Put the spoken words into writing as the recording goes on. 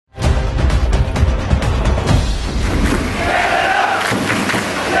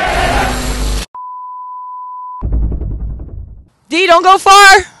D, don't go far.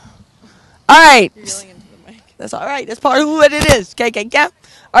 All right. You're yelling into the mic. That's all right. That's part of what it is. Okay.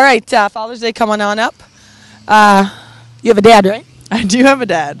 All right. Father's Day coming on up. You have a dad, right? I do have a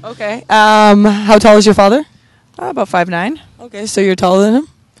dad. Okay. How tall is your father? About 5'9". Okay, so you're taller than him?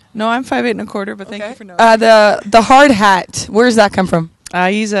 No, I'm 5'8 1/4", but thank you for knowing. The hard hat, where does that come from?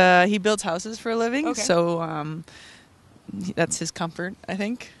 He builds houses for a living, Okay. so that's his comfort, I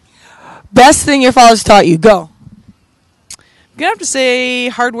think. Best thing your father's taught you, go. I'm going to have to say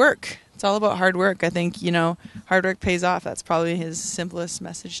hard work. It's all about hard work. I think, hard work pays off. That's probably his simplest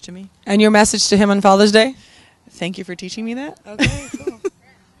message to me. And your message to him on Father's Day? Thank you for teaching me that. Okay, cool.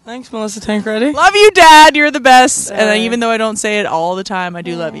 Thanks, Melissa Tancredi. Love you, Dad. You're the best. And even though I don't say it all the time, I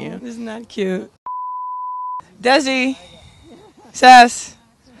do love you. Isn't that cute? Desi, Sess,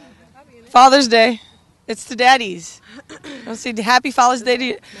 Father's Day. It's the daddies. Don't say Happy Father's Day to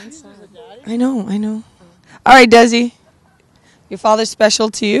you. I know. All right, Desi. Your father's special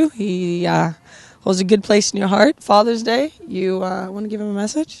to you. He holds a good place in your heart. Father's Day. You want to give him a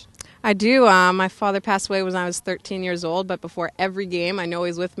message? I do. My father passed away when I was 13 years old, but before every game, I know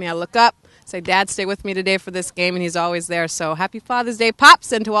he's with me. I look up, say, Dad, stay with me today for this game, and he's always there. So happy Father's Day,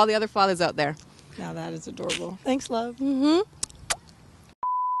 Pops, and to all the other fathers out there. Now that is adorable. Thanks, love. Mm-hmm.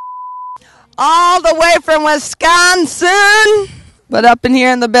 All the way from Wisconsin, but up in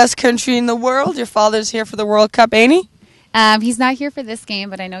here in the best country in the world. Your father's here for the World Cup, ain't he? He's not here for this game,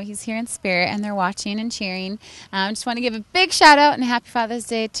 but I know he's here in spirit, and they're watching and cheering. Just want to give a big shout-out and happy Father's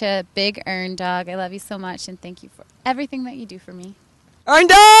Day to Big Earn Dog. I love you so much, and thank you for everything that you do for me. Earn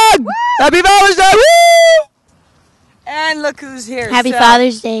Dog! Woo! Happy Father's Day! Woo! And look who's here. Happy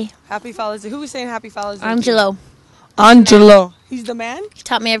Father's Day. Happy Father's Day. Who was saying Happy Father's Day? Angelo. He's the man? He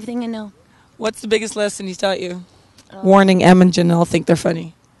taught me everything I know. What's the biggest lesson he's taught you? Warning, Em and Jonelle think they're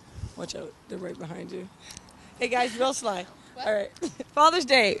funny. Watch out. They're right behind you. Hey, guys, real sly. What? All right. Father's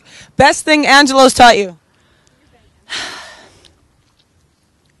Day. Best thing Angelo's taught you?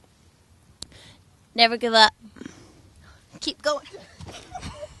 Never give up. Keep going.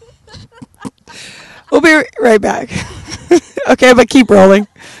 We'll be right back. Okay, but keep rolling.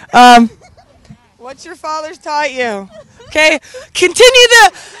 What's your father's taught you? Okay,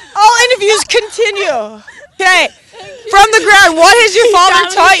 all interviews continue. Okay, from the ground, what has your father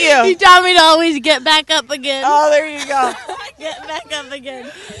taught you? He taught me to always get back up again. Oh, there you go. Get back up again.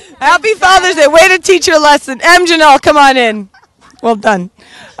 Happy Father's Day. Way to teach your lesson. Janelle, come on in. Well done.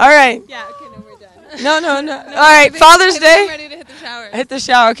 All right. Yeah, okay, no, we're done. No. All right, Father's Day. I'm ready to hit the shower. Hit the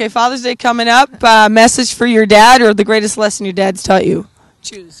shower. Okay, Father's Day coming up. Message for your dad or the greatest lesson your dad's taught you?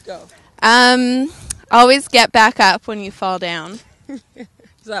 Choose. Go. Always get back up when you fall down.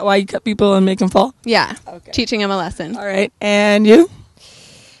 Is that why you cut people and make them fall? Yeah. Okay. Teaching him a lesson. All right. And you?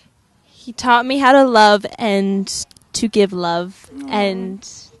 He taught me how to love and to give love and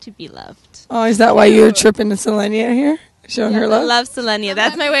to be loved. Oh, is that why you're tripping to Selenia here? Showing her love? I love Selenia.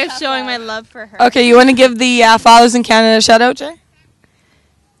 That's my way of showing my love for her. Okay, you want to give the fathers in Canada a shout out, Jay?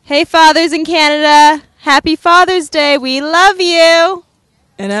 Hey, fathers in Canada. Happy Father's Day. We love you.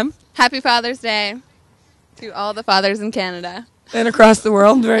 And Em? Happy Father's Day to all the fathers in Canada. And across the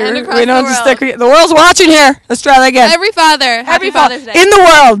world. And across the world. The world's watching here. Let's try that again. Every father. Happy Father's Day. In the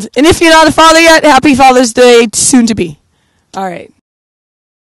world. And if you're not a father yet, happy Father's Day soon to be. All right.